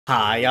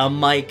Hi, I'm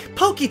Mike,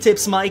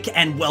 PokeTips Mike,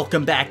 and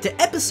welcome back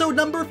to episode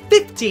number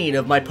 15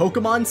 of my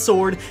Pokemon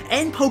Sword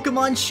and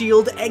Pokemon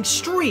Shield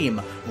Extreme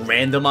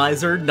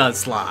Randomizer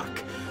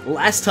Nuzlocke.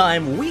 Last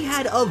time, we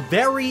had a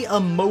very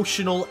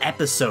emotional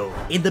episode.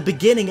 In the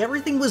beginning,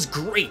 everything was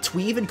great.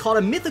 We even caught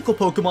a mythical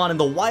Pokemon in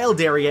the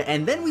wild area,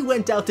 and then we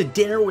went out to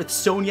dinner with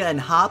Sonia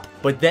and Hop,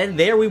 but then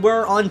there we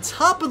were on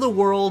top of the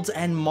world,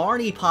 and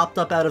Marnie popped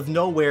up out of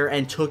nowhere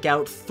and took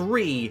out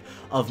 3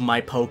 of my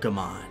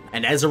Pokemon.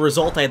 And as a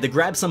result, I had to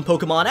grab some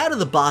Pokemon out of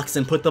the box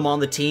and put them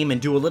on the team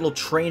and do a little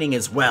training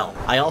as well.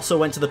 I also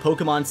went to the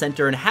Pokemon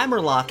Center in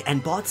Hammerlock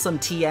and bought some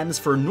TMs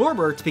for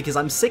Norbert because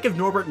I'm sick of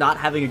Norbert not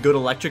having a good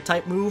electric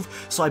type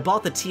move, so I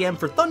bought the TM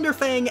for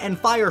Thunderfang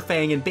and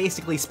Firefang and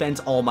basically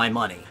spent all my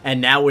money. And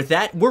now with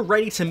that, we're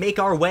ready to make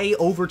our way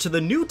over to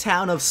the new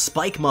town of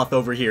Spikemuth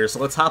over here,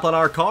 so let's hop on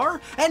our car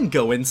and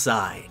go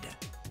inside.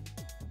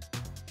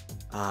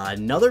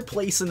 Another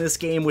place in this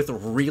game with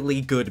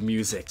really good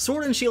music.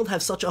 Sword and Shield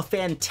have such a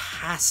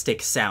fantastic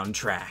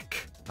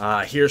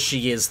soundtrack. Here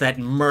she is, that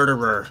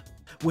murderer.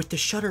 With the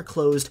shutter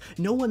closed,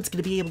 no one's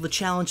gonna be able to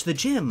challenge the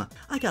gym.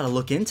 I gotta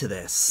look into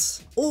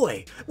this.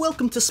 Oi,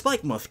 welcome to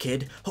Spikemuth,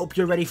 kid. Hope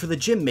you're ready for the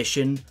gym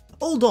mission.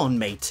 Hold on,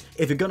 mate.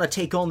 If you're gonna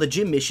take on the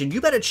gym mission, you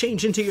better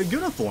change into your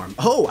uniform.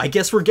 Oh, I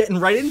guess we're getting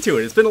right into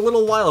it. It's been a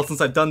little while since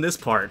I've done this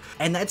part.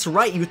 And that's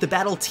right, you have to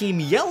battle Team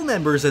Yell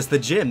members as the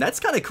gym. That's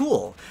kinda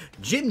cool.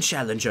 Gym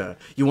Challenger.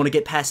 You wanna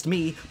get past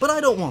me, but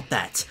I don't want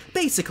that.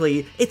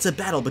 Basically, it's a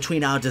battle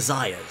between our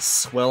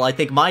desires. Well, I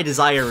think my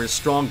desire is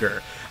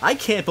stronger. I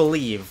can't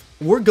believe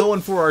we're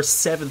going for our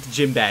 7th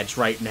gym badge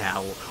right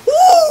now.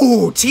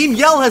 Ooh! Team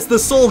Yell has the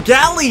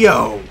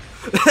Solgaleo!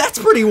 That's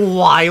pretty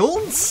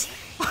wild!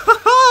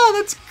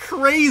 That's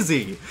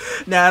crazy!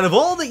 Now, out of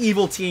all the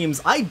evil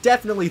teams, I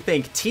definitely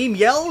think Team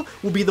Yell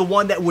will be the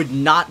one that would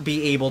not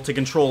be able to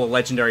control a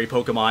legendary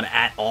Pokemon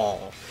at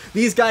all.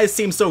 These guys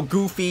seem so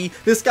goofy.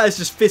 This guy's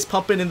just fist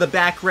pumping in the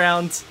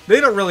background.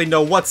 They don't really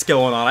know what's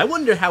going on. I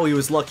wonder how he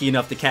was lucky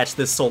enough to catch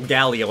this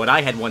Solgaleo and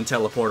I had one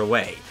teleport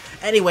away.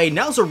 Anyway,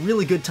 now's a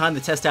really good time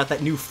to test out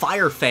that new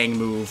Firefang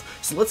move,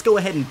 so let's go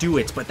ahead and do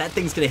it, but that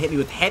thing's gonna hit me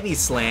with Heavy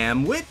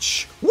Slam,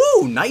 which,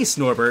 woo, nice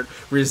Norbert,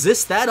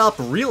 resist that up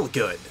real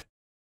good.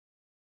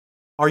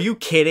 Are you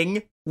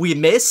kidding? We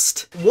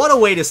missed? What a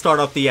way to start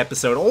off the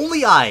episode.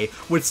 Only I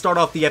would start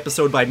off the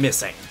episode by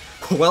missing.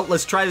 Well,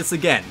 let's try this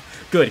again.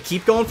 Good,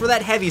 keep going for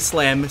that Heavy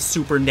Slam,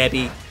 Super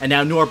Nebby. And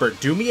now Norbert,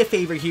 do me a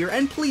favor here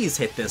and please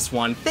hit this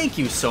one. Thank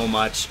you so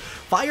much.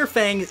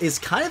 Firefang is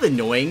kind of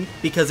annoying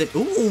because it—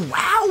 ooh,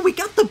 wow, we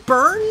got the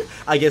burn?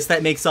 I guess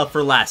that makes up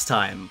for last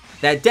time.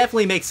 That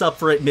definitely makes up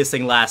for it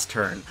missing last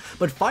turn.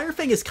 But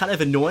Firefang is kind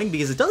of annoying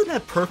because it doesn't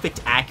have perfect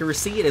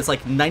accuracy. It is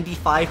like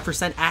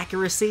 95%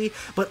 accuracy,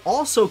 but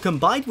also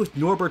combined with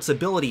Norbert's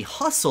ability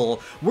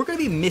Hustle, we're going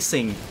to be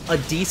missing a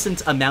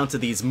decent amount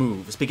of these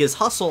moves because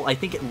Hustle, I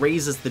think it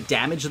raises the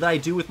damage that I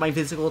do with my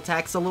physical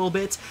attacks a little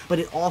bit, but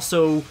it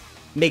also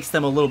makes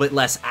them a little bit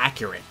less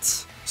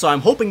accurate. So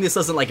I'm hoping this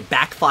doesn't like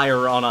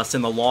backfire on us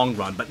in the long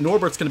run, but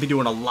Norbert's going to be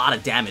doing a lot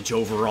of damage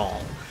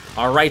overall.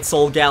 Alright,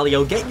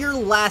 Solgaleo, get your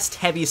last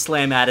Heavy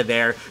Slam out of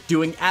there,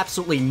 doing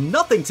absolutely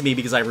nothing to me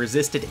because I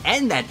resisted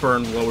and that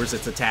burn lowers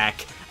its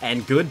attack,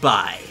 and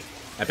goodbye.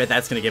 I bet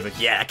that's gonna give it—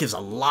 yeah, that gives a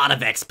lot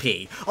of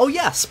XP. Oh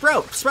yeah,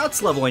 Sprout.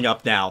 Sprout's leveling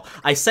up now.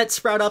 I set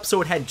Sprout up so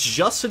it had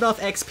just enough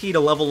XP to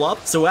level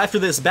up, so after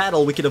this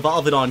battle we could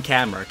evolve it on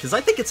camera, because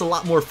I think it's a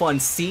lot more fun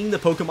seeing the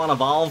Pokemon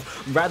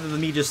evolve rather than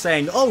me just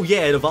saying, oh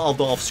yeah, it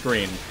evolved off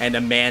screen. And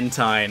a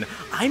Mantine.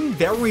 I'm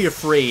very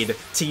afraid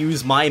to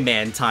use my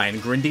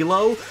Mantine,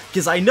 Grindilo,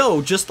 because I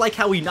know, just like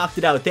how we knocked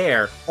it out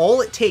there, all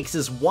it takes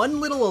is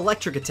one little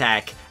electric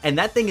attack, and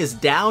that thing is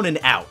down and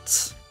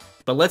out.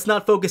 But let's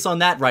not focus on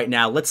that right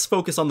now, let's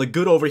focus on the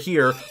good over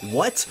here.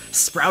 What?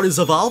 Sprout is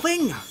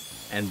evolving?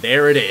 And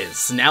there it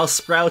is. Now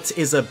Sprout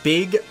is a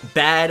big,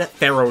 bad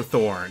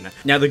Ferrothorn.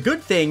 Now the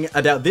good thing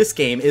about this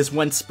game is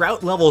when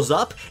Sprout levels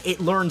up,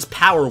 it learns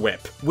Power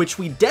Whip, which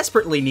we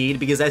desperately need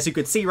because as you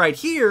can see right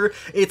here,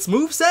 its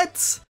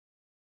movesets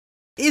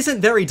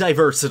isn't very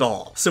diverse at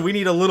all. So we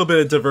need a little bit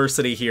of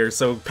diversity here,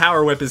 so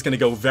Power Whip is going to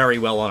go very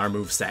well on our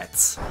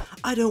movesets.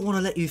 I don't want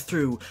to let you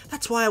through.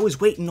 That's why I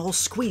was waiting all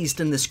squeezed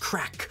in this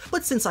crack.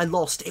 But since I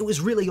lost, it was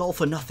really all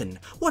for nothing.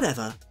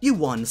 Whatever. You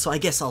won, so I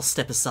guess I'll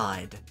step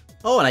aside.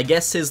 Oh, and I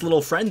guess his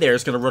little friend there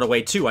is going to run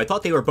away too. I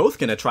thought they were both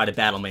going to try to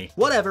battle me.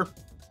 Whatever.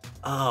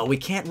 Oh, we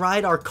can't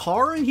ride our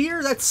car in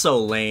here? That's so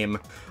lame.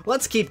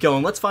 Let's keep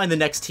going. Let's find the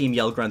next Team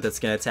Yell Grunt that's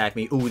gonna attack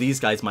me. Ooh, these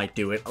guys might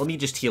do it. Let me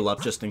just heal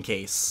up just in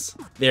case.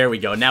 There we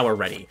go. Now we're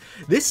ready.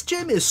 This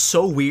gym is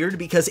so weird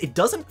because it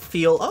doesn't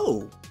feel—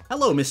 oh,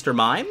 hello, Mr.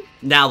 Mime.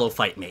 Now they'll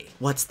fight me.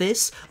 What's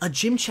this? A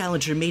gym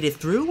challenger made it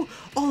through?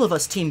 All of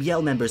us Team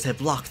Yell members have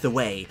blocked the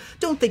way.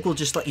 Don't think we'll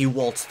just let you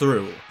waltz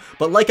through.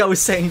 But like I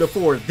was saying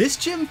before, this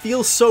gym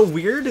feels so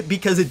weird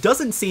because it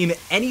doesn't seem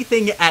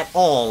anything at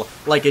all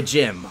like a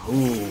gym.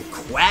 Ooh,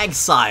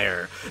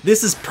 Quagsire.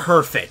 This is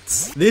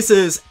perfect. This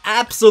is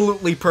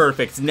absolutely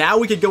perfect. Now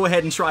we could go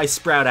ahead and try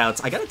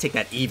Sproutouts. I gotta take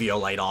that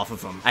Eviolite off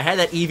of him. I had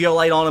that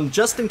Eviolite on him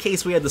just in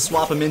case we had to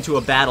swap him into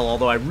a battle,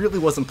 although I really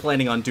wasn't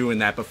planning on doing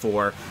that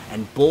before.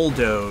 And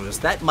Bulldoze,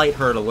 that might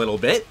hurt a little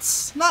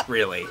bit. Not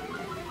really.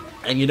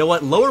 And you know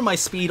what? Lower my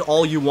speed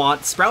all you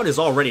want. Sprout is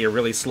already a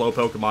really slow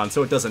Pokemon,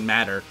 so it doesn't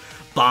matter.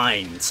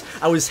 Bind.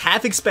 I was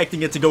half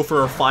expecting it to go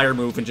for a fire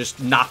move and just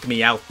knock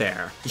me out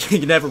there.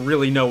 You never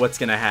really know what's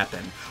gonna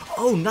happen.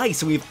 Oh,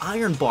 nice, and we have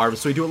Iron Barb,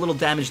 so we do a little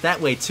damage that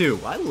way too.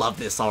 I love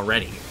this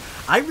already.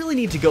 I really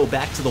need to go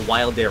back to the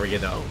wild area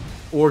though,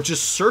 or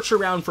just search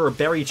around for a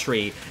berry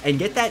tree and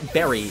get that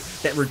berry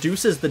that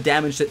reduces the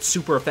damage that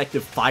super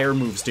effective fire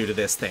moves do to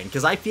this thing,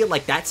 because I feel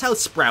like that's how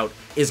Sprout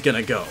is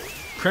gonna go.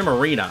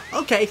 Primarina.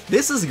 Okay,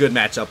 this is a good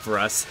matchup for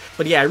us.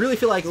 But yeah, I really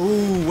feel like,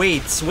 ooh,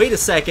 wait a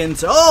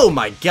second. Oh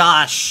my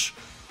gosh!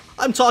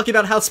 I'm talking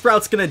about how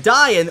Sprout's gonna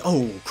die and,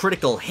 oh,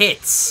 critical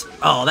hits.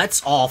 Oh,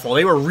 that's awful.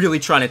 They were really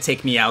trying to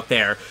take me out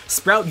there.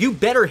 Sprout, you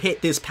better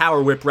hit this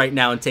Power Whip right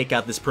now and take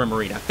out this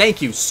Primarina.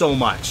 Thank you so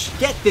much.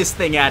 Get this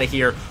thing out of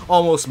here,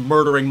 almost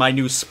murdering my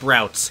new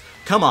Sprouts.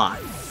 Come on.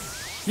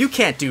 You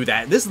can't do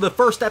that. This is the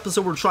first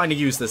episode we're trying to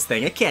use this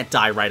thing. It can't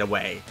die right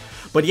away.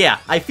 But yeah,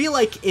 I feel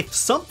like if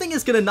something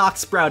is gonna knock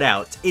Sprout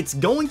out, it's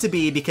going to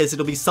be because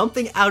it'll be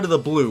something out of the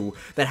blue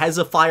that has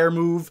a fire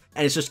move,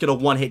 and it's just gonna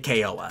one-hit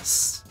KO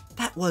us.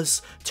 That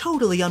was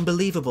totally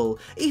unbelievable.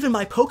 Even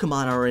my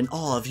Pokemon are in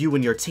awe of you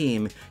and your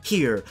team.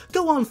 Here,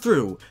 go on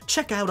through.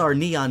 Check out our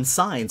neon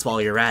signs while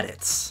you're at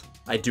it.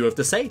 I do have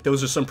to say,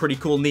 those are some pretty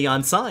cool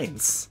neon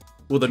signs.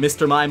 Will the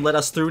Mr. Mime let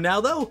us through now,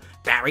 though?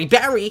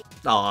 Barry!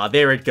 Aw,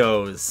 there it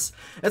goes.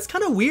 It's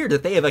kind of weird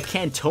that they have a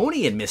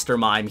Cantonian Mr.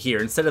 Mime here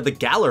instead of the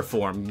Galar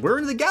form. We're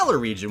in the Galar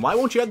region. Why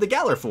won't you have the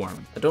Galar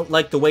form? I don't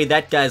like the way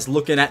that guy's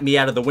looking at me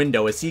out of the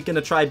window. Is he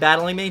gonna try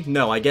battling me?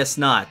 No, I guess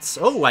not.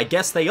 Oh, I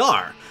guess they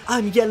are.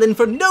 I'm yelling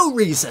for no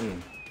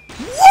reason.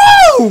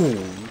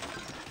 Woo!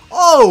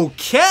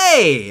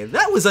 Okay,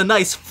 that was a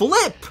nice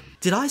flip.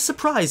 Did I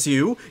surprise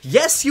you?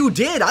 Yes, you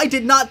did! I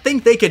did not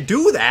think they could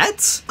do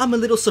that! I'm a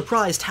little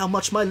surprised how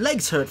much my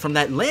legs hurt from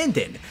that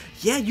landing.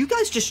 Yeah, you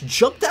guys just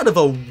jumped out of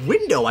a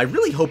window. I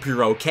really hope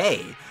you're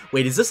okay.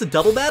 Wait, is this a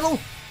double battle?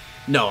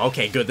 No,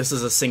 okay, good. This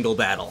is a single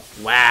battle.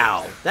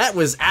 Wow, that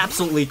was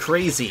absolutely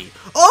crazy.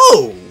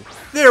 Oh!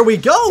 There we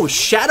go!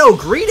 Shadow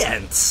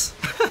Greedent!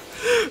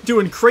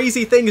 Doing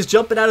crazy things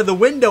jumping out of the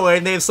window,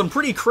 and they have some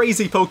pretty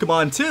crazy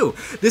Pokemon too.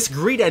 This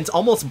Greedent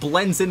almost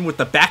blends in with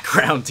the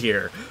background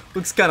here.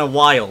 Looks kind of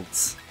wild.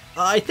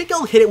 I think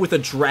I'll hit it with a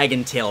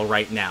Dragon Tail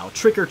right now.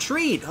 Trick or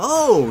treat.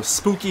 Oh,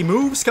 spooky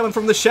moves coming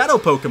from the Shadow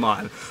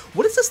Pokemon.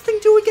 What does this thing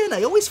do again?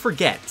 I always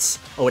forget.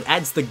 Oh, it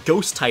adds the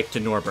Ghost type to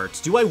Norbert.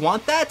 Do I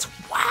want that?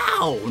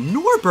 Wow,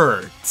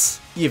 Norbert!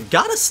 You've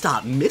got to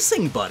stop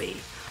missing, buddy.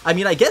 I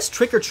mean, I guess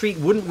Trick or Treat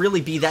wouldn't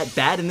really be that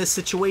bad in this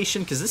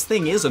situation, because this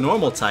thing is a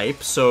normal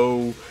type,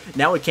 so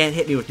now it can't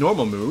hit me with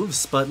normal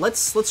moves, but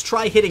let's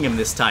try hitting him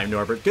this time,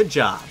 Norbert. Good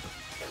job.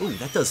 Ooh,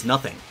 that does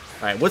nothing.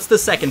 Alright, what's the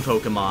second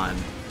Pokemon?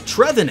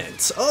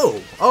 Trevenant.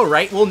 Oh,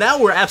 alright, well now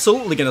we're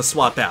absolutely gonna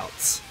swap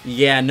out.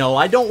 Yeah, no,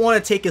 I don't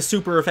want to take a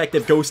super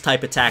effective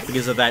Ghost-type attack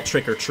because of that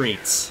Trick or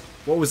Treat.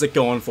 What was it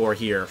going for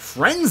here?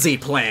 Frenzy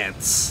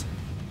Plants!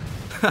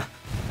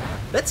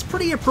 That's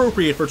pretty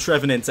appropriate for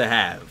Trevenant to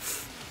have.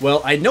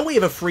 Well, I know we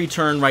have a free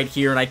turn right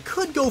here, and I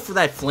could go for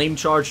that Flame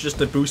Charge just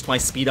to boost my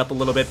speed up a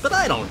little bit, but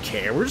I don't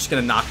care. We're just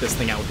gonna knock this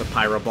thing out with the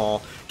Pyro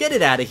Ball, get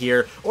it out of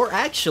here, or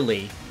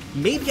actually,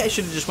 maybe I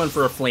should have just went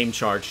for a Flame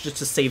Charge just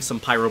to save some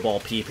Pyro Ball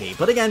PP.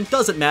 But again,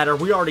 doesn't matter,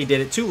 we already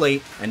did it, too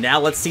late. And now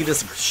let's see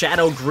this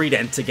Shadow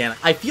Greedent again.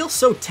 I feel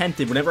so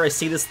tempted whenever I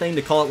see this thing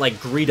to call it like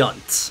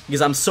Greedunt,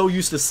 because I'm so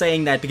used to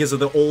saying that because of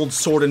the old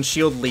Sword and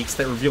Shield leaks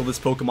that reveal this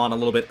Pokemon a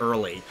little bit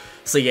early.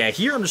 So yeah,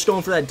 here I'm just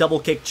going for that double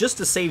kick just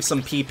to save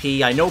some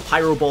PP. I know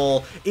Pyro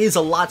Ball is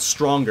a lot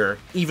stronger,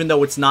 even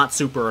though it's not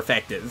super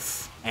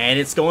effective. And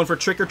it's going for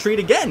Trick or Treat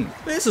again.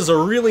 This is a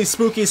really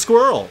spooky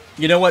squirrel.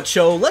 You know what,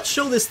 Cho? Let's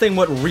show this thing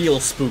what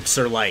real spooks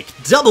are like.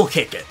 Double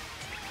kick it.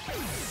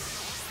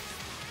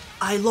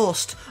 I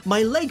lost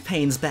my leg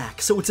pain's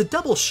back, so it's a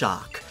double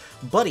shock.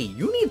 Buddy,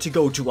 you need to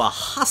go to a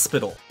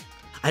hospital.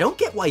 I don't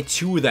get why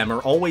two of them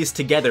are always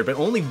together, but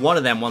only one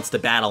of them wants to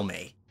battle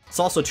me. It's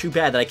also too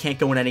bad that I can't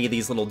go in any of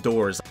these little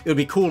doors. It would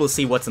be cool to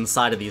see what's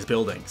inside of these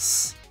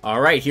buildings.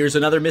 Alright, here's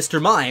another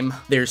Mr. Mime.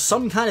 There's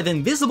some kind of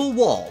invisible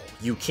wall.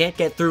 You can't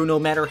get through no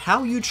matter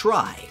how you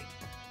try.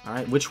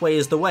 Alright, which way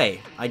is the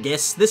way? I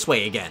guess this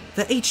way again.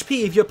 The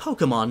HP of your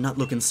Pokemon not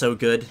looking so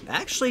good.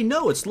 Actually,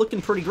 no, it's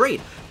looking pretty great.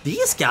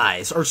 These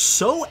guys are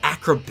so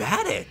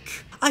acrobatic.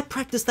 I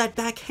practiced that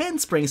back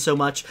handspring so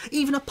much,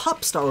 even a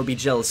pop star would be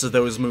jealous of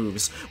those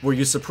moves. Were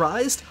you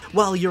surprised?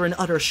 While you're in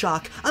utter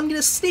shock, I'm gonna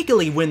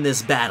sneakily win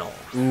this battle.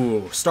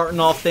 Ooh, starting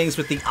off things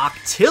with the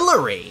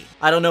Octillery.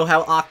 I don't know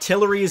how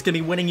Octillery is gonna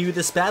be winning you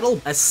this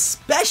battle,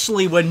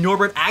 especially when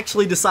Norbert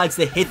actually decides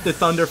to hit the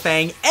Thunder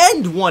Fang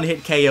and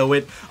one-hit KO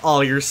it.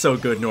 Oh, you're so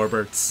good,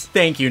 Norberts.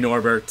 Thank you,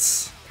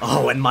 Norberts.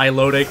 Oh, and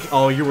Milotic,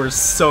 oh, you were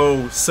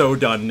so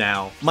done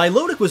now.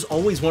 Milotic was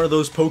always one of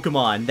those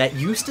Pokemon that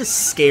used to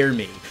scare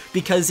me,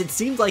 because it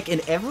seemed like in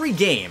every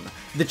game,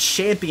 the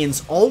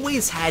champions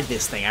always had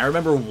this thing. I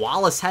remember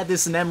Wallace had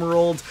this in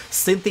Emerald,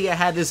 Cynthia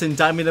had this in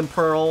Diamond and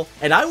Pearl,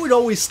 and I would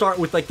always start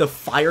with like the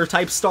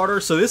fire-type starter,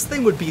 so this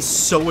thing would be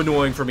so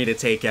annoying for me to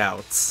take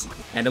out.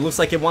 And it looks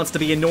like it wants to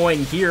be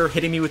annoying here,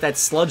 hitting me with that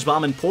Sludge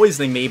Bomb and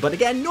poisoning me, but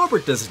again,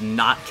 Norbert does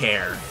not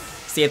care.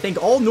 See, I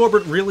think all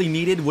Norbert really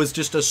needed was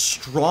just a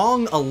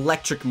strong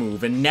electric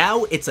move, and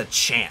now it's a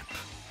champ.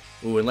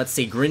 Ooh, and let's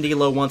see,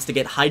 Grindilo wants to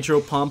get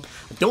Hydro Pump.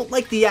 I don't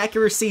like the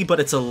accuracy,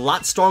 but it's a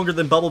lot stronger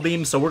than Bubble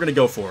Beam, so we're gonna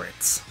go for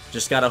it.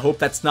 Just gotta hope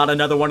that's not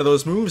another one of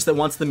those moves that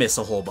wants to miss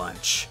a whole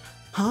bunch.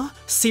 Huh?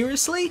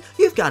 Seriously?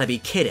 You've gotta be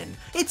kidding.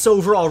 It's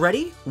over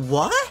already?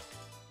 What?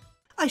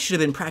 I should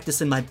have been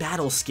practicing my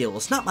battle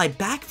skills, not my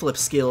backflip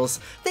skills.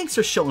 Thanks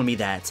for showing me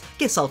that.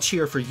 Guess I'll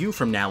cheer for you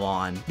from now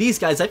on. These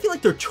guys, I feel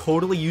like they're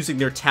totally using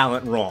their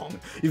talent wrong.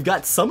 You've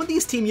got some of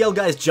these Team Yell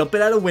guys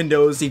jumping out of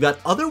windows, you've got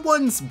other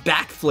ones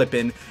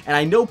backflipping, and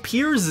I know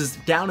Piers is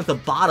down at the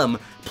bottom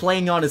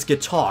playing on his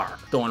guitar,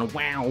 going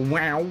wow,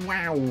 wow,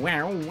 wow,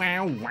 wow,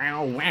 wow,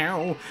 wow,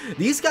 wow.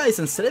 These guys,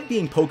 instead of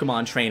being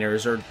Pokemon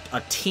trainers or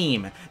a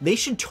team, they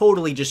should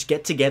totally just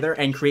get together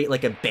and create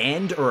like a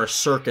band or a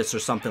circus or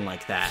something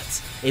like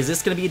that. Is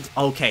this gonna be...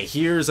 Okay,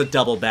 here's a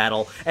double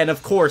battle, and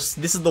of course,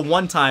 this is the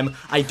one time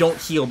I don't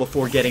heal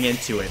before getting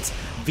into it.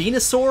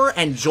 Venusaur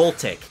and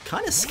Joltik,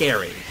 kinda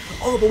scary.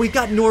 Oh, but we've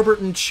got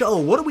Norbert and Cho,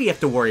 what do we have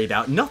to worry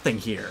about? Nothing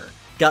here.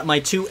 Got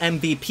my two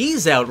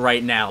MVPs out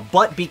right now,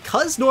 but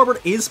because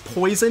Norbert is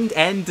poisoned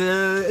and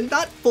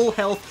not full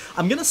health,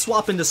 I'm gonna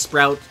swap into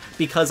Sprout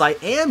because I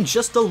am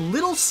just a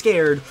little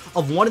scared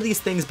of one of these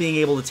things being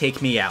able to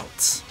take me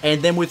out.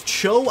 And then with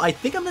Cho, I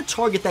think I'm gonna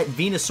target that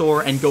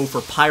Venusaur and go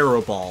for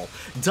Pyro Ball.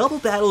 Double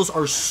battles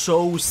are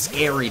so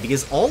scary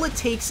because all it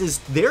takes is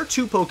their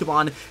two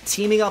Pokemon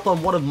teaming up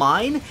on one of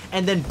mine,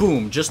 and then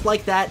boom, just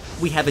like that,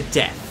 we have a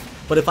death.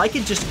 But if I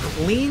could just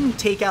clean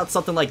take out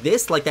something like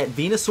this, like that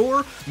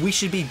Venusaur, we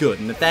should be good.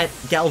 And if that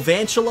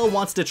Galvantula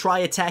wants to try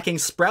attacking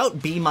Sprout,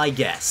 be my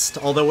guest.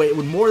 Although it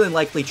would more than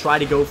likely try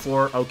to go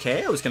for...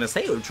 Okay, I was gonna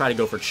say it would try to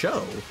go for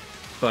Cho.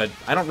 But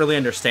I don't really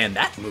understand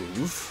that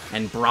move.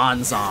 And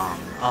Bronzong.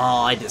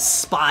 Oh, I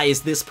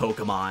despise this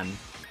Pokemon.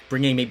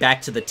 Bringing me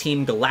back to the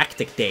Team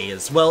Galactic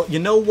days. Well, you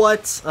know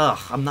what?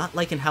 I'm not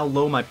liking how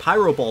low my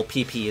Pyro Ball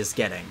PP is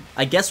getting.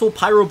 I guess we'll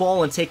Pyro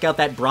Ball and take out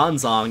that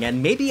Bronzong,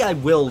 and maybe I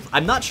will.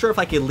 I'm not sure if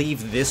I can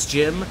leave this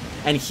gym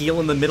and heal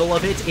in the middle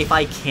of it. If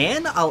I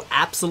can, I'll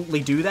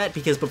absolutely do that,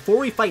 because before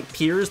we fight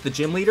Piers, the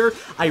gym leader,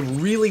 I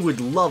really would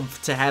love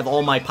to have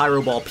all my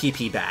Pyro Ball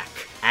PP back.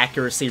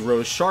 Accuracy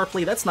rose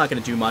sharply, that's not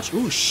gonna do much.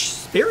 Ooh,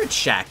 Spirit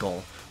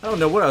Shackle. I don't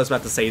know what I was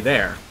about to say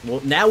there. Well,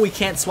 now we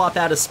can't swap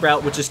out a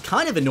Sprout, which is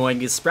kind of annoying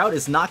because Sprout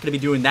is not going to be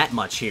doing that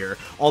much here.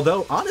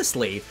 Although,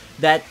 honestly,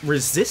 that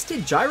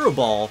resisted Gyro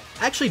Ball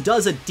actually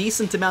does a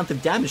decent amount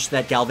of damage to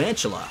that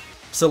Galvantula.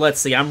 So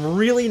let's see, I'm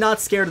really not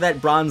scared of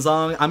that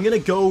Bronzong. I'm going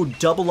to go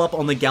double up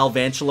on the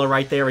Galvantula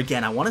right there.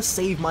 Again, I want to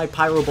save my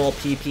Pyro Ball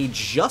PP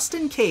just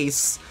in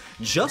case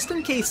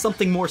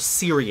something more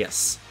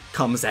serious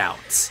comes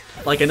out.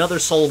 Like another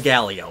Soul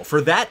Galio.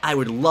 For that, I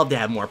would love to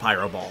have more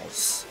Pyro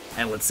Balls.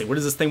 And let's see, what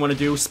does this thing want to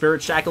do?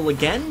 Spirit Shackle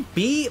again?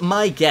 Be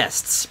my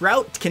guest.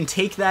 Sprout can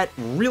take that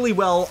really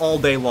well all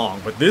day long,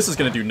 but this is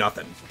going to do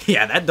nothing.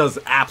 Yeah, that does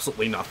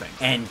absolutely nothing.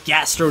 And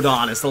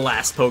Gastrodon is the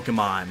last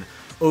Pokemon.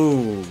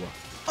 Ooh.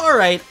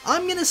 Alright,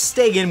 I'm going to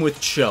stay in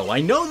with Cho.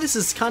 I know this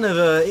is kind of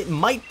it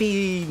might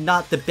be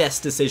not the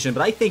best decision,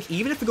 but I think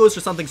even if it goes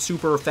for something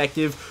super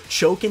effective,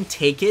 Cho can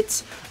take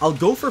it. I'll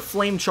go for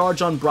Flame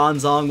Charge on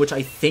Bronzong, which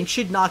I think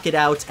should knock it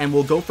out, and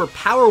we'll go for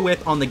Power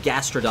Whip on the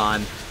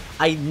Gastrodon.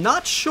 I'm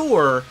not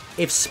sure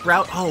if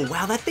Sprout... Oh,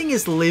 wow, that thing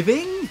is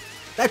living?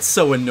 That's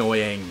so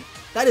annoying.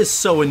 That is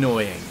so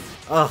annoying.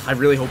 Ugh, I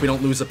really hope we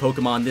don't lose a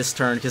Pokemon this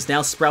turn, because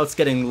now Sprout's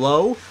getting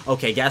low.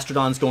 Okay,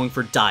 Gastrodon's going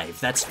for Dive.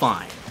 That's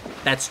fine.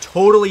 That's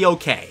totally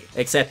okay.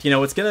 Except, you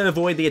know, it's gonna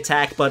avoid the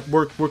attack, but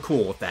we're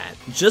cool with that.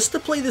 Just to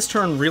play this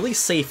turn really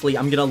safely,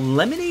 I'm gonna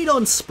Lemonade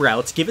on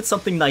Sprout, give it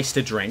something nice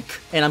to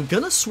drink, and I'm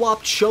gonna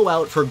swap Cho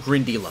out for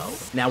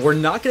Grindilo. Now, we're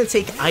not gonna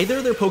take either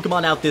of their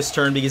Pokemon out this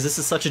turn because this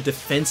is such a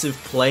defensive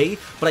play,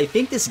 but I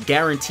think this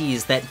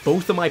guarantees that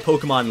both of my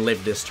Pokemon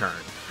live this turn.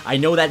 I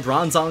know that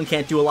Bronzong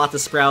can't do a lot to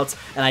Sprout,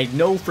 and I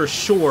know for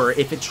sure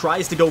if it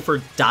tries to go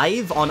for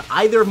Dive on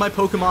either of my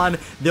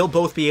Pokemon, they'll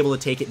both be able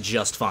to take it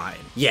just fine.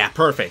 Yeah,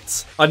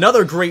 perfect.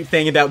 Another great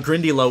thing about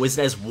Grindilo is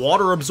it has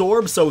Water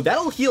Absorb, so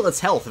that'll heal its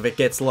health if it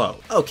gets low.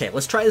 Okay,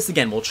 let's try this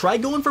again. We'll try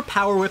going for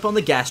Power Whip on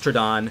the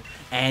Gastrodon,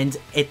 and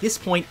at this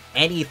point,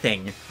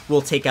 anything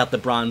will take out the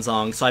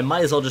Bronzong, so I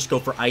might as well just go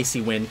for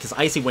Icy Wind, because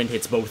Icy Wind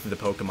hits both of the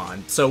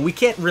Pokemon. So we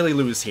can't really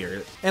lose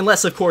here.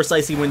 Unless, of course,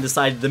 Icy Wind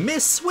decided to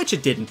miss, which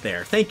it didn't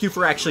there. Thank you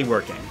for actually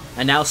working.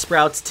 And now,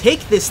 Sprouts, take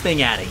this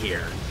thing out of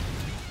here.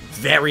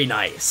 Very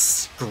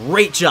nice.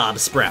 Great job,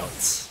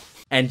 Sprouts.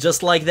 And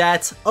just like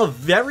that, a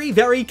very,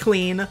 very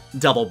clean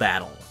double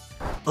battle.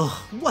 Ugh,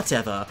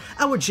 whatever.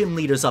 Our gym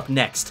leader's up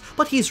next,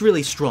 but he's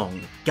really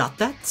strong. Got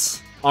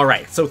that?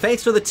 Alright, so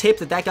thanks for the tip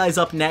that guy's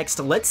up next.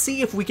 Let's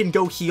see if we can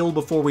go heal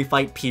before we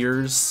fight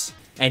Piers.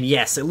 And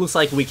yes, it looks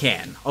like we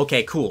can.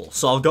 Okay, cool.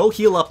 So I'll go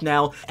heal up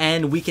now,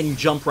 and we can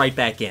jump right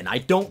back in. I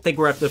don't think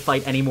we're have to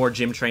fight any more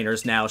gym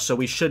trainers now, so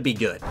we should be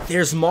good.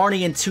 There's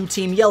Marnie and 2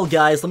 Team Yell,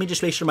 guys. Let me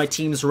just make sure my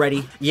team's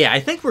ready. Yeah, I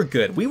think we're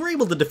good. We were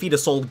able to defeat a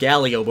Soul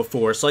Galio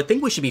before, so I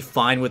think we should be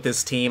fine with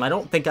this team. I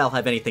don't think I'll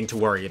have anything to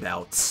worry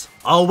about.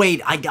 Oh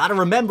wait, I gotta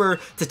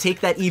remember to take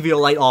that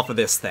Eviolite off of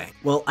this thing.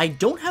 Well, I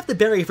don't have the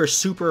berry for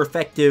super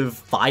effective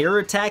fire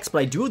attacks,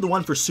 but I do have the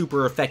one for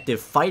super effective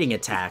fighting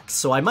attacks,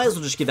 so I might as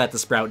well just give that to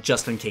Sprout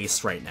just in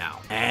case right now.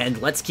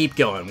 And let's keep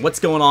going.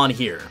 What's going on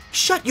here?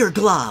 Shut your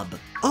glob!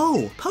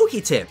 Oh,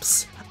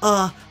 PokeTips!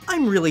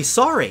 I'm really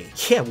sorry.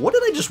 Yeah, what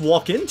did I just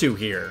walk into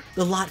here?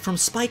 The lot from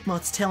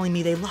Spikemuth's telling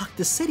me they locked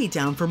the city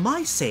down for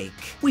my sake.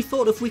 We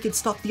thought if we could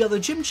stop the other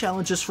gym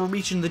challengers from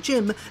reaching the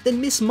gym, then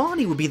Miss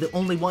Marnie would be the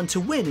only one to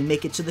win and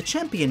make it to the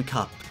Champion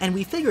Cup. And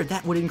we figured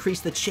that would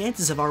increase the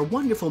chances of our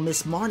wonderful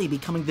Miss Marnie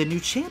becoming the new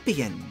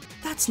champion.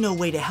 That's no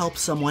way to help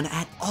someone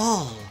at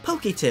all.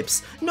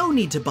 PokeTips, no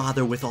need to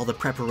bother with all the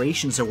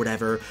preparations or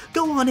whatever.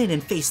 Go on in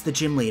and face the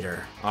gym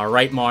leader.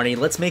 Alright, Marnie,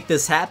 let's make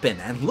this happen.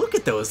 And look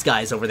at those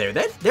guys over there.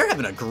 They're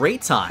having a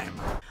great time.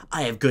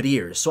 I have good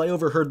ears, so I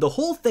overheard the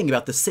whole thing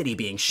about the city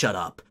being shut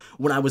up.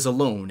 When I was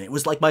alone, it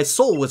was like my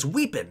soul was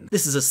weeping.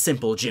 This is a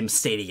simple gym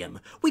stadium.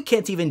 We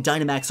can't even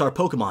Dynamax our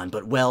Pokemon,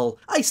 but well,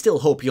 I still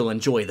hope you'll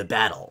enjoy the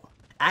battle.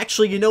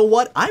 Actually, you know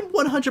what? I'm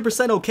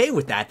 100% okay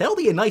with that. That'll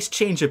be a nice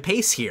change of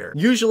pace here.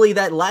 Usually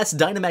that last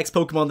Dynamax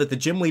Pokemon that the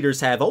gym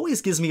leaders have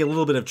always gives me a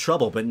little bit of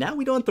trouble, but now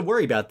we don't have to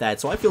worry about that,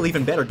 so I feel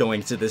even better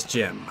going to this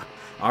gym.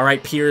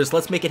 Alright, Piers,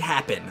 let's make it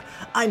happen.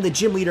 I'm the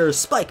gym leader,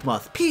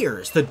 Spikemuth,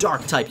 Piers, the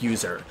Dark-type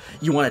user.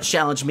 You want to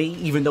challenge me,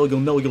 even though you'll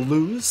know you'll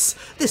lose?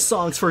 This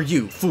song's for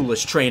you,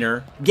 foolish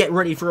trainer. Get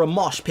ready for a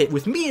mosh pit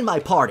with me and my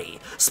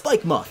party.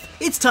 Spikemuth,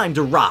 it's time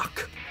to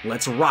rock.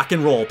 Let's rock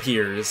and roll,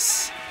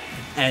 Piers.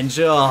 And,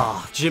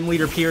 Gym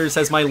Leader Piers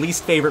has my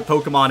least favorite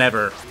Pokemon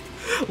ever.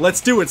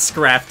 Let's do it,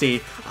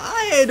 Scrafty.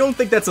 I don't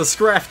think that's a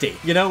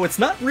Scrafty. You know, it's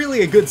not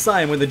really a good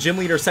sign when the gym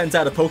leader sends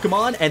out a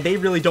Pokemon and they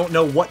really don't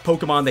know what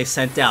Pokemon they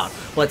sent out.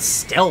 But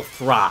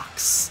Stealth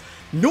Rocks.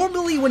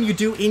 Normally when you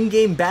do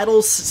in-game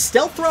battles,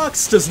 Stealth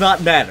Rocks does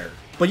not matter.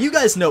 But you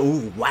guys know,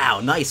 ooh, wow,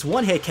 nice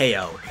one-hit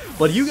KO.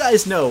 But you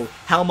guys know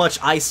how much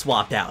I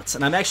swap out,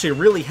 and I'm actually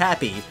really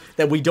happy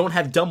that we don't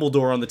have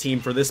Dumbledore on the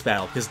team for this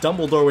battle, because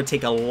Dumbledore would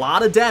take a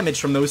lot of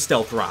damage from those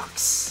Stealth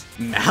Rocks.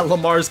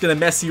 Malamar's gonna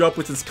mess you up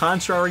with his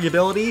contrary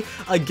ability.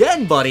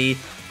 Again, buddy,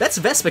 that's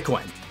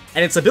Vespiquen,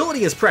 and its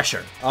ability is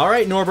Pressure.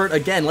 Alright, Norbert,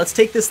 again, let's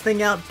take this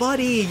thing out.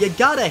 Buddy, you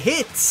gotta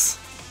hit!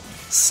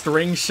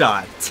 String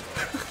Shot.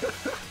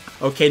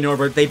 Okay,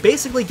 Norbert, they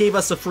basically gave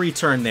us a free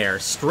turn there.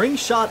 String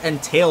Shot and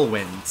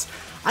Tailwind.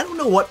 I don't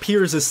know what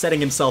Piers is setting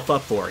himself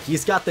up for.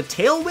 He's got the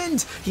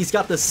Tailwind, he's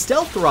got the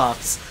Stealth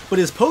Rocks, but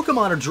his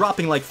Pokemon are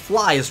dropping like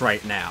flies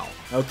right now.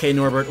 Okay,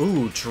 Norbert,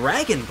 ooh,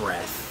 Dragon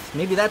Breath.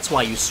 Maybe that's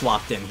why you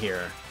swapped in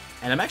here.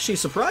 And I'm actually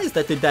surprised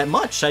that did that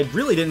much. I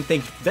really didn't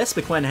think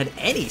Vespiquen had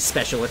any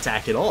special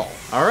attack at all.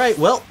 Alright,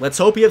 well, let's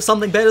hope you have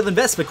something better than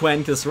Vespiquen,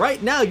 because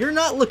right now you're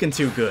not looking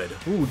too good.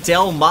 Ooh,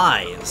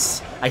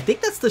 Delmise. I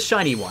think that's the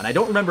shiny one. I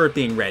don't remember it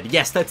being red.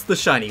 Yes, that's the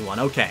shiny one.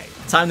 Okay.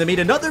 Time to meet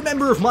another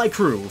member of my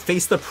crew.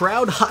 Face the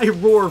proud high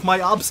roar of my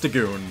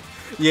Obstagoon.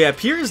 Yeah,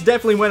 Piers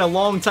definitely went a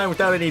long time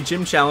without any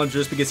gym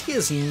challengers because he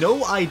has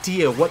no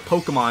idea what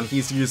Pokemon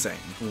he's using.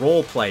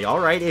 Roleplay,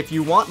 alright, if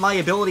you want my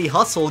ability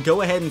Hustle,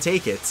 go ahead and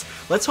take it.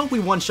 Let's hope we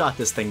one-shot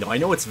this thing though. I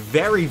know it's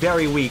very,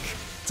 very weak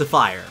to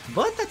fire,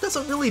 but that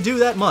doesn't really do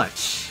that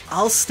much.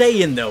 I'll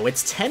stay in though.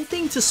 It's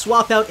tempting to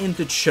swap out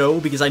into Cho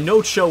because I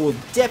know Cho will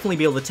definitely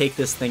be able to take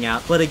this thing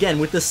out, but again,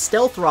 with the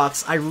Stealth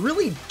Rocks, I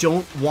really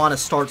don't want to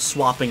start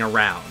swapping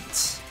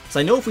around. So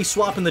I know if we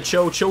swap in the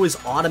Cho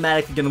is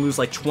automatically going to lose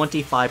like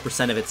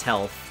 25% of its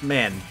health.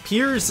 Man,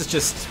 Piers is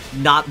just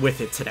not with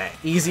it today.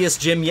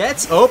 Easiest gym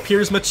yet? Oh,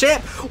 Piers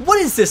Machamp. What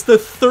is this, the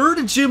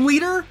third gym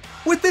leader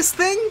with this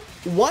thing?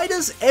 Why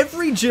does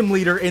every gym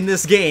leader in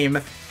this game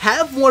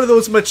have one of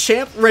those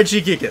Machamp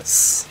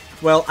Regigigas?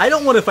 Well, I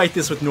don't want to fight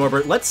this with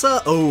Norbert. Let's,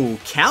 oh,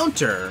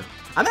 counter.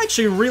 I'm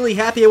actually really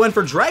happy I went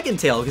for Dragon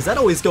Tail, because that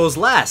always goes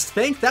last.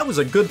 That was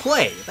a good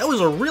play. That was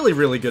a really,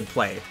 really good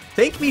play.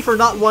 Thank me for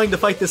not wanting to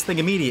fight this thing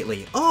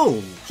immediately.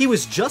 Oh, he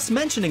was just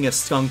mentioning a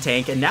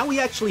Skuntank, and now he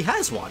actually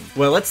has one.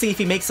 Well, let's see if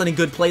he makes any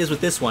good plays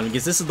with this one,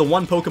 because this is the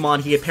one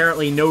Pokemon he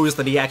apparently knows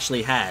that he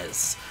actually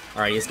has.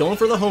 Alright, he's going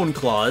for the Hone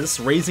Claws,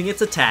 raising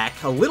its attack,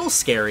 a little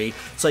scary,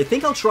 so I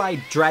think I'll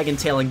try Dragon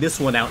Tailing this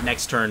one out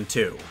next turn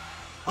too.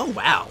 Oh,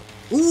 wow.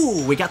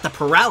 Ooh, we got the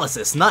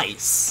paralysis,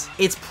 nice.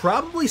 It's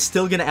probably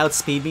still gonna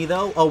outspeed me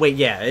though. Oh wait,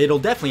 yeah, it'll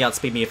definitely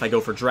outspeed me if I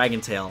go for Dragon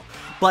Tail.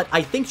 But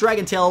I think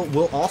Dragon Tail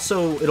will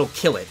also, it'll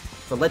kill it.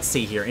 So let's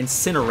see here,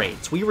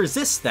 Incinerate. We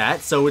resist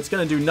that, so it's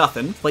gonna do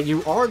nothing. But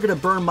you are gonna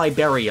burn my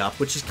berry up,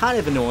 which is kind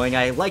of annoying.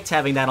 I liked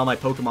having that on my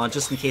Pokemon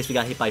just in case we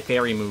got hit by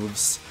fairy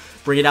moves.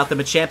 Bring it out the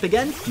Machamp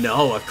again?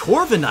 No, a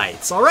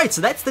Corviknight. Alright,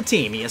 so that's the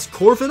team. He has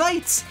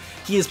Corviknight,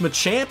 he has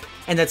Machamp,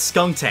 and that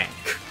Skuntank.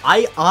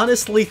 I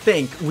honestly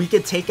think we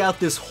could take out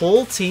this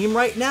whole team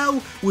right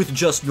now with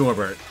just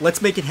Norbert.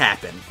 Let's make it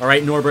happen.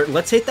 Alright, Norbert,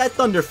 let's hit that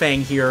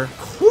Thunderfang here.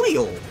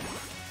 Coil!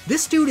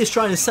 This dude is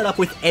trying to set up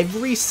with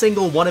every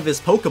single one of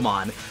his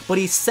Pokemon, but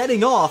he's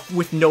setting off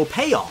with no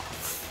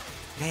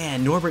payoff.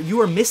 Man, Norbert,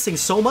 you are missing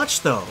so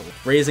much though.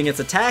 Raising its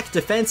attack,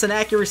 defense, and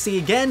accuracy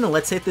again.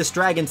 Let's hit this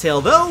Dragon Tail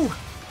though.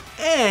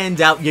 And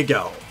out you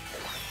go.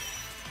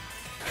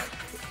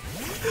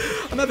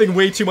 I'm having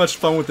way too much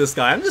fun with this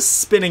guy. I'm just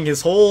spinning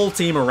his whole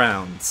team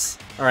around.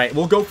 Alright,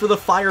 we'll go for the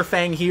Fire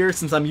Fang here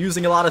since I'm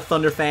using a lot of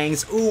Thunder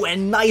Fangs. Ooh,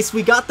 and nice,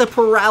 we got the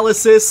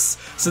Paralysis.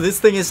 So this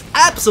thing is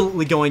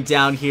absolutely going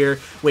down here.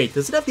 Wait,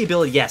 does it have the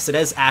ability? Yes, it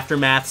has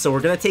Aftermath, so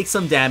we're gonna take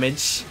some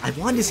damage. I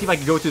wanted to see if I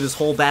could go through this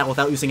whole battle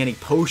without using any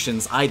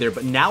potions either,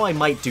 but now I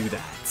might do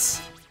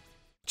that.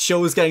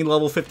 Cho is getting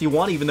level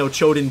 51, even though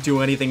Cho didn't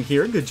do anything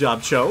here. Good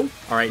job, Cho.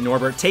 Alright,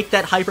 Norbert, take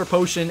that Hyper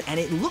Potion, and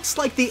it looks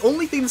like the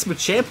only thing this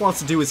Machamp wants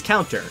to do is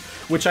counter,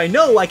 which I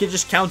know I could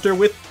just counter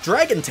with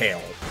Dragon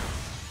Tail.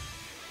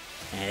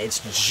 And it's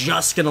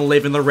just gonna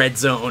live in the red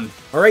zone.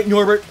 Alright,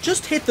 Norbert,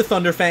 just hit the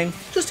Thunderfang.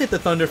 Just hit the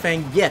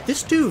Thunderfang. Yeah,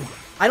 this dude,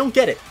 I don't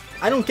get it.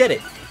 I don't get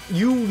it.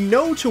 You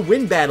know to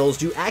win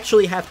battles, you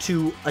actually have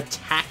to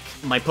attack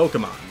my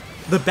Pokemon.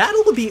 The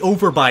battle would be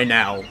over by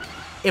now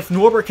if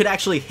Norbert could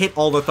actually hit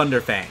all the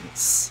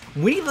Thunderfangs.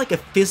 We need like a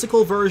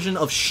physical version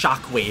of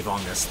Shockwave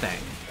on this thing.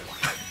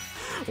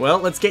 Well,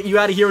 let's get you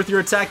out of here with your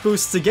attack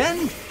boosts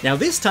again. Now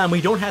this time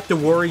we don't have to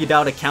worry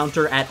about a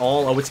counter at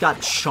all. Oh, it's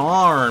got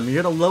Charm.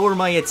 You're gonna lower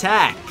my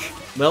attack.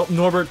 Well,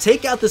 Norbert,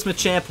 take out this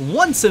Machamp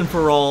once and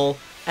for all.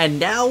 And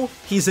now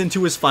he's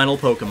into his final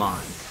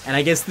Pokemon. And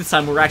I guess this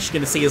time we're actually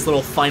gonna see his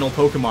little final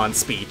Pokemon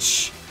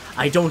speech.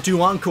 I don't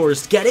do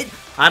encores, get it?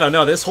 I don't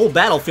know, this whole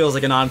battle feels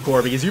like an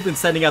encore because you've been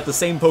sending out the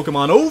same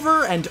Pokemon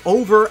over and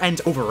over and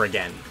over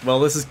again. Well,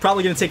 this is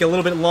probably going to take a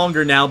little bit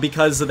longer now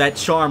because of that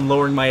Charm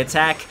lowering my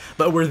attack,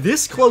 but we're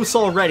this close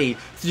already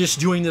to just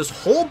doing this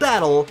whole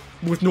battle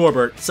with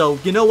Norbert, so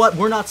you know what,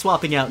 we're not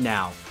swapping out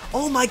now.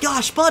 Oh my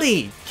gosh,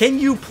 buddy! Can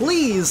you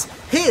please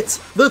hit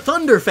the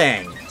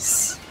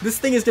Thunderfangs? This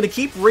thing is going to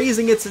keep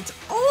raising its...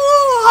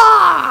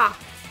 Oh!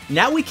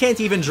 Now we can't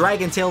even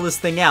Dragon Tail this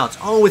thing out.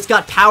 Oh, it's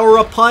got Power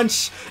Up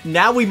Punch.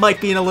 Now we might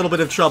be in a little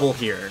bit of trouble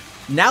here.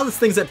 Now this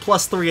thing's at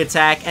 +3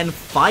 attack, and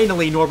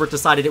finally Norbert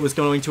decided it was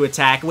going to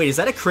attack. Wait, is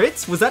that a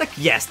crit? Was that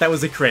a... Yes, that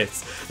was a crit.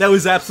 That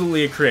was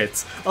absolutely a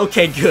crit.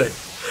 Okay, good.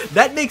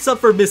 That makes up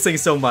for missing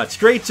so much.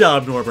 Great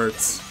job,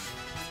 Norbert.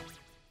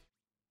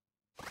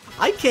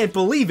 I can't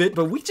believe it,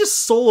 but we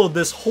just soloed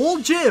this whole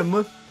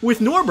gym with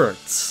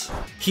Norbert.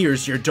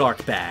 Here's your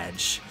Dark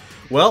Badge.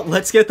 Well,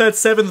 let's get that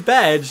 7th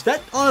badge.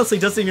 That honestly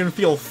doesn't even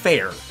feel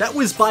fair. That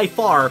was by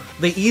far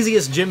the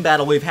easiest gym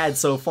battle we've had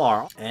so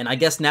far. And I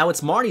guess now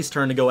it's Marty's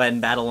turn to go ahead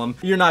and battle him.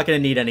 You're not gonna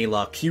need any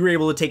luck. You were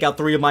able to take out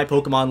 3 of my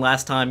Pokemon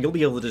last time. You'll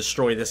be able to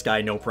destroy this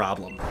guy no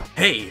problem.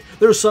 Hey,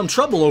 there's some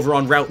trouble over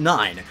on Route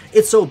 9.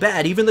 It's so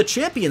bad even the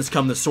champions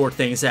come to sort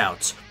things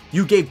out.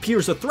 You gave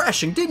Piers a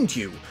thrashing, didn't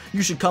you?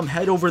 You should come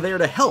head over there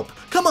to help.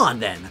 Come on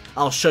then,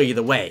 I'll show you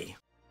the way.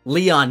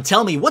 Leon,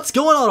 tell me, what's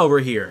going on over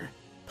here?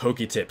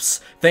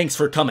 PokeTips, thanks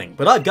for coming,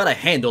 but I've got a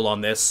handle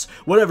on this.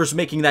 Whatever's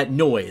making that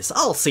noise,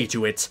 I'll see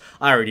to it.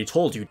 I already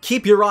told you,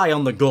 keep your eye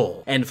on the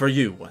goal. And for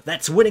you,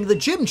 that's winning the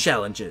gym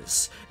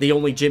challenges. The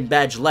only gym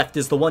badge left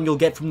is the one you'll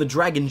get from the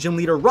Dragon Gym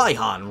Leader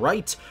Raihan,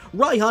 right?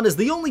 Raihan is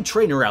the only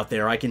trainer out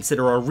there I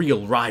consider a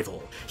real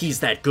rival. He's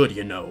that good,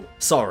 you know.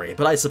 Sorry,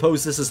 but I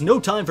suppose this is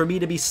no time for me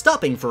to be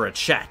stopping for a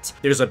chat.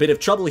 There's a bit of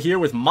trouble here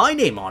with my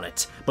name on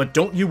it, but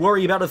don't you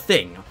worry about a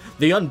thing.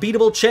 The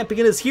unbeatable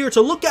champion is here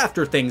to look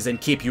after things and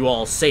keep you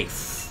all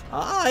safe.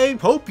 I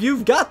hope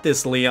you've got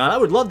this, Leon. I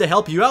would love to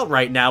help you out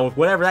right now with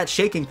whatever that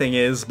shaking thing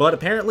is, but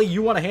apparently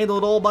you want to handle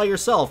it all by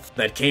yourself.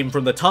 That came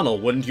from the tunnel,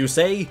 wouldn't you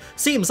say?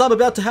 Seems I'm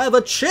about to have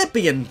a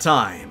champion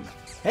time.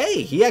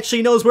 Hey, he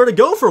actually knows where to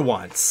go for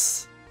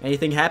once.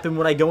 Anything happen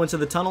when I go into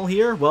the tunnel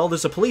here? Well,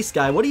 there's a police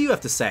guy. What do you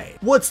have to say?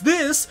 What's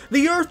this?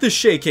 The earth is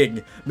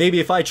shaking. Maybe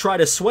if I try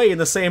to sway in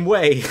the same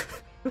way.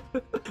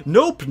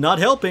 Nope, not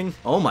helping.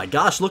 Oh my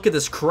gosh, look at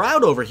this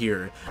crowd over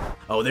here.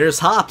 Oh, there's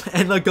Hop,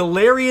 and a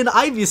Galarian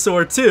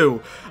Ivysaur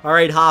too.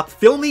 Alright, Hop,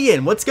 fill me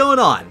in. What's going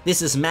on?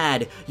 This is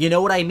mad. You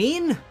know what I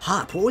mean?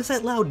 Hop, what was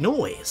that loud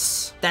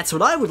noise? That's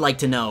what I would like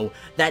to know.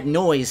 That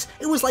noise,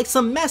 it was like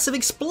some massive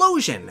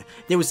explosion.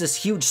 There was this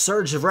huge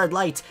surge of red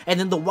light, and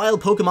then the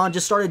wild Pokemon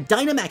just started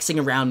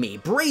Dynamaxing around me,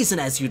 brazen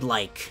as you'd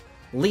like.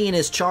 Lee and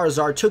his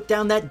Charizard took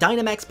down that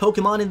Dynamax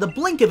Pokemon in the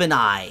blink of an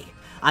eye.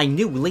 I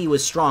knew Lee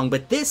was strong,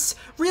 but this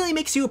really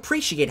makes you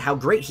appreciate how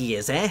great he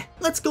is, eh?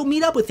 Let's go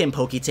meet up with him,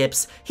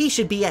 PokeTips. He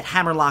should be at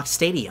Hammerlock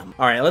Stadium.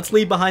 Alright, let's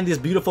leave behind this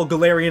beautiful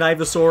Galarian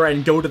Ivysaur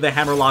and go to the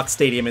Hammerlock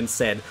Stadium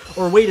instead.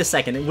 Or wait a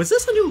second, was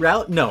this a new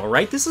route? No,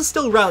 right? This is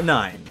still Route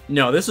 9.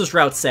 No, this is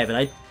Route 7.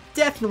 I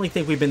definitely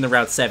think we've been to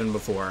Route 7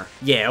 before.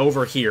 Yeah,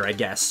 over here, I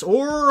guess.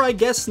 Or I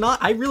guess not.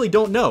 I really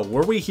don't know.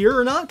 Were we here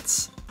or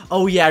not?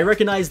 Oh yeah, I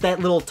recognize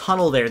that little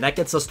tunnel there. That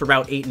gets us to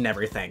Route 8 and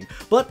everything.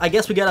 But I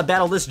guess we gotta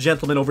battle this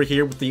gentleman over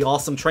here with the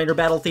awesome trainer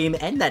battle theme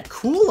and that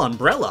cool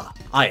umbrella.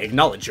 I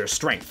acknowledge your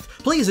strength.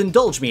 Please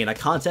indulge me in a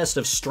contest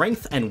of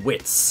strength and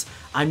wits.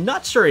 I'm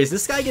not sure, is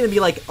this guy gonna be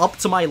like up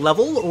to my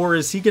level, or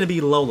is he gonna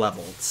be low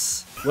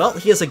levels? Well,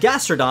 he has a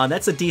Gastrodon,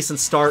 that's a decent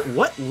start.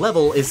 What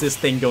level is this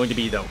thing going to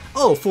be, though?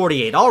 Oh,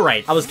 48,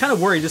 alright. I was kind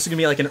of worried this was gonna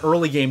be like an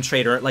early game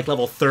trader at like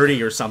level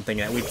 30 or something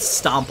that we'd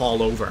stomp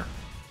all over.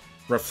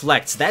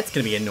 Reflect, that's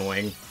gonna be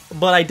annoying.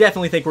 But I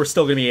definitely think we're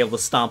still gonna be able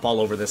to stomp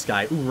all over this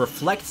guy. Ooh,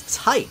 Reflect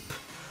type.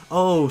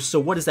 Oh, so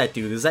what does that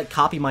do? Does that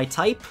copy my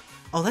type?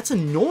 Oh, that's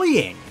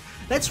annoying.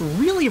 That's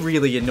really,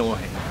 really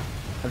annoying.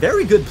 A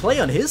very good play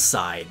on his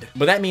side.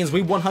 But that means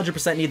we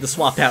 100% need to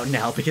swap out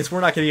now, because we're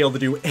not gonna be able to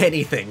do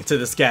anything to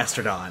this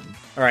Gastrodon.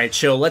 Alright,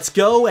 chill, let's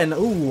go, and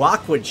ooh,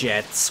 Aqua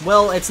Jets.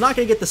 Well, it's not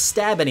gonna get the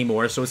stab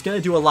anymore, so it's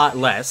gonna do a lot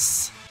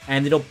less.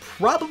 And it'll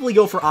probably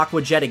go for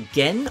Aqua Jet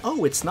again.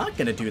 Oh, it's not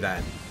gonna do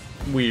that.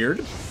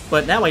 Weird.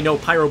 But now I know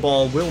Pyro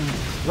Ball will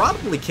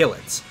probably kill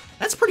it.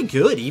 That's pretty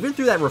good, even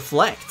through that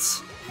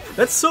Reflect.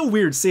 That's so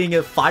weird seeing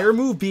a fire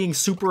move being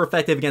super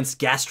effective against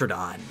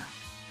Gastrodon.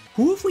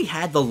 Who have we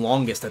had the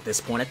longest at this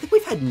point? I think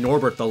we've had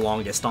Norbert the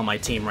longest on my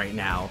team right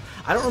now.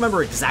 I don't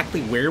remember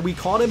exactly where we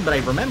caught him, but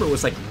I remember it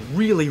was like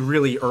really,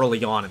 really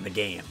early on in the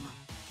game.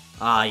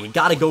 You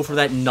gotta go for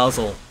that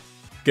Nuzzle.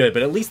 Good,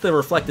 but at least the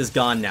Reflect is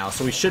gone now,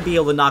 so we should be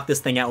able to knock this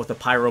thing out with a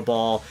Pyro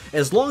Ball,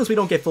 as long as we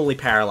don't get fully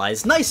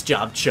paralyzed. Nice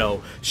job,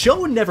 Cho.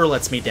 Cho never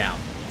lets me down.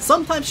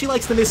 Sometimes she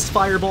likes to miss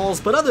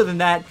fireballs, but other than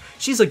that,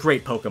 she's a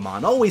great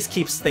Pokemon, always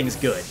keeps things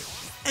good.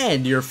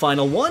 And your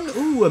final one?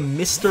 Ooh, a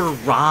Mr.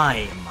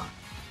 Rhyme.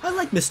 I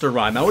like Mr.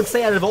 Rhyme. I would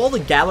say out of all the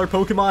Galar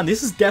Pokemon,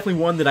 this is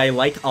definitely one that I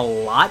like a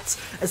lot,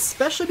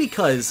 especially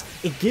because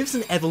it gives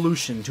an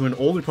evolution to an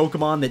older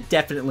Pokemon that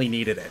definitely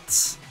needed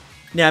it.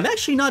 Now, I'm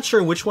actually not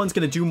sure which one's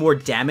going to do more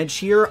damage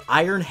here,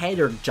 Iron Head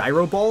or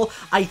Gyro Ball.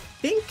 I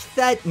think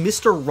that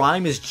Mr.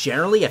 Rhyme is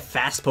generally a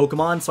fast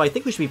Pokemon, so I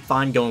think we should be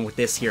fine going with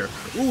this here.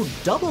 Ooh,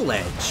 Double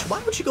Edge. Why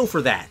would you go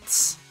for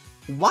that?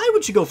 Why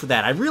would you go for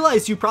that? I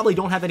realize you probably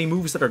don't have any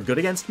moves that are good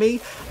against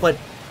me, but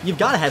you've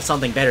got to have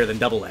something better than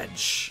Double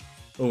Edge.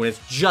 Oh, and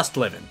it's just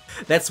living.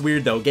 That's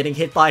weird, though, getting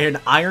hit by an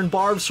Iron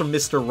Barbs from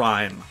Mr.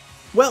 Rhyme.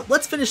 Well,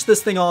 let's finish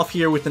this thing off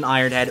here with an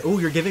Iron Head. Oh,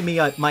 you're giving me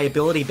my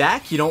ability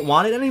back? You don't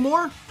want it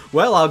anymore?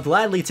 Well, I'll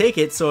gladly take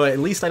it, so at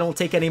least I don't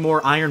take any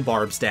more Iron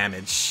Barbs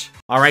damage.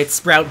 Alright,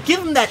 Sprout,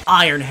 give him that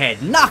Iron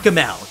Head! Knock him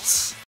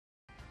out!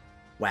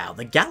 Wow,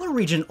 the Galar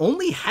region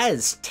only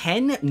has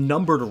 10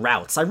 numbered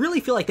routes. I really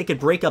feel like they could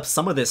break up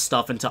some of this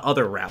stuff into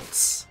other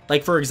routes.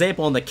 Like, for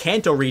example, in the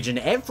Kanto region,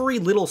 every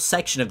little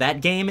section of that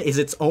game is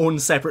its own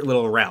separate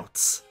little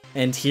routes.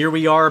 And here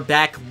we are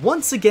back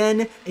once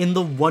again in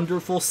the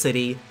wonderful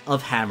city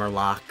of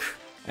Hammerlock.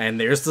 And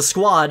there's the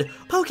squad.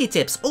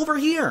 PokeTips, over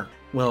here!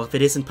 Well, if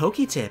it isn't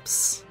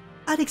PokeTips,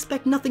 I'd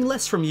expect nothing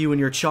less from you and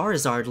your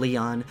Charizard,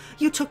 Leon.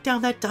 You took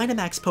down that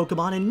Dynamax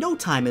Pokemon in no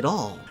time at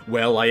all.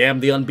 Well, I am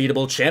the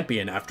unbeatable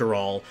champion after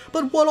all,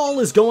 but what all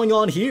is going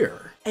on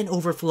here? An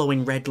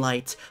overflowing red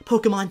light.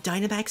 Pokemon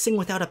Dynamaxing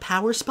without a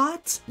power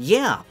spot?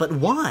 Yeah, but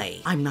why?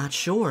 I'm not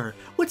sure.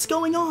 What's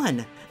going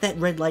on? That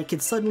red light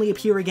could suddenly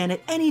appear again at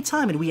any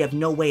time and we have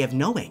no way of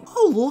knowing.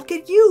 Oh, look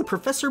at you,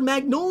 Professor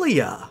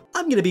Magnolia!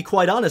 I'm gonna be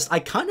quite honest, I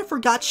kinda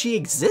forgot she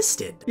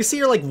existed. You see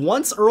her like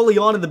once early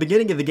on in the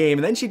beginning of the game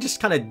and then she just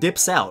kinda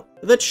dips out.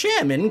 The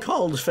chairman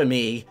called for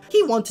me.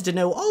 He wanted to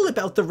know all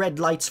about the red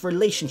light's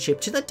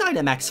relationship to the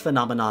Dynamax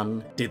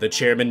phenomenon. Did the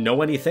chairman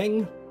know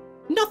anything?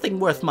 Nothing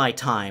worth my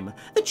time.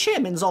 The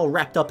chairman's all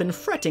wrapped up in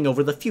fretting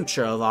over the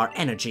future of our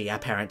energy,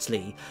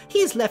 apparently.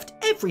 He's left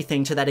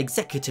everything to that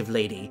executive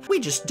lady. We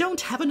just don't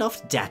have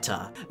enough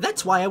data.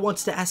 That's why I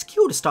wanted to ask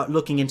you to start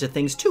looking into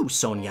things too,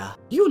 Sonia.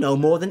 You know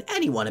more than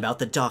anyone about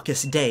the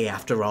darkest day,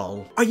 after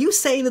all. Are you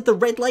saying that the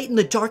red light and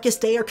the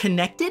darkest day are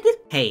connected?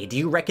 Hey, do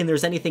you reckon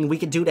there's anything we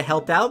could do to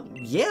help out?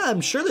 Yeah,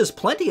 I'm sure there's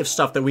plenty of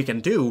stuff that we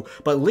can do,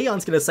 but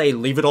Leon's gonna say,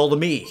 leave it all to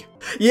me.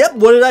 Yep,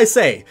 what did I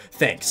say?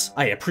 Thanks,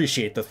 I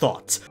appreciate the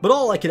thought. But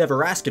all I could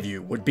ever ask of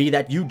you would be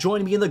that you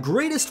join me in the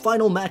greatest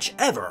final match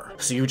ever,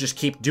 so you just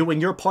keep doing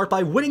your part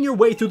by winning your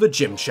way through the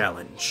gym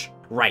challenge.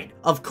 Right,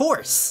 of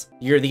course!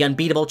 You're the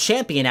unbeatable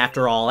champion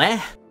after all, eh?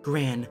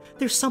 Gran,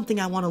 there's something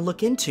I want to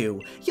look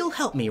into. You'll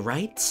help me,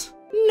 right?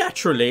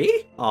 Naturally.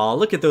 Aw,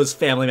 look at those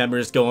family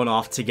members going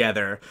off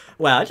together.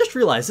 Wow, I just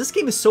realized this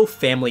game is so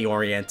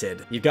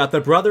family-oriented. You've got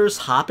the brothers,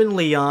 Hop and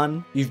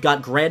Leon, you've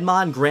got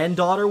Grandma and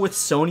Granddaughter with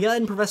Sonia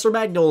and Professor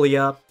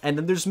Magnolia, and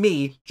then there's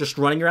me, just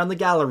running around the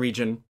Galar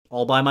region,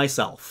 all by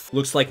myself.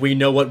 Looks like we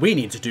know what we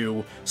need to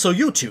do, so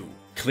you two,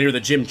 clear the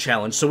gym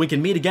challenge so we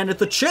can meet again at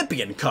the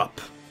Champion Cup.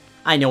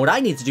 I know what I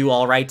need to do,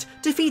 alright.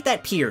 Defeat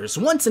that Piers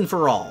once and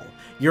for all.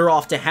 You're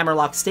off to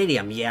Hammerlock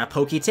Stadium, yeah,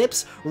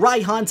 PokeTips?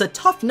 Raihan's a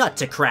tough nut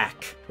to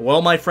crack.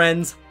 Well, my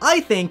friends, I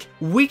think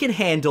we can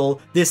handle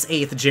this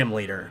 8th gym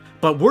leader.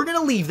 But we're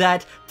gonna leave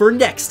that for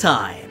next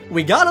time.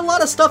 We got a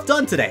lot of stuff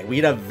done today. We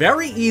had a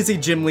very easy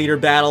gym leader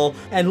battle,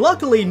 and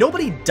luckily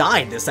nobody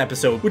died this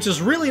episode, which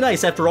is really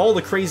nice after all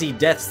the crazy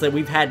deaths that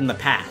we've had in the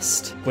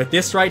past. With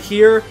this right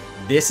here,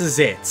 this is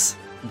it.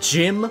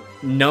 Gym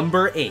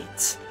number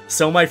 8.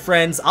 So my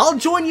friends, I'll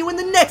join you in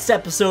the next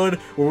episode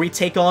where we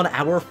take on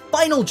our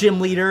final gym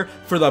leader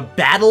for the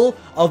Battle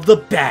of the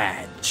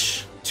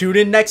Badge. Tune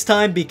in next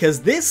time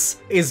because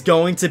this is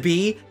going to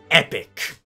be epic.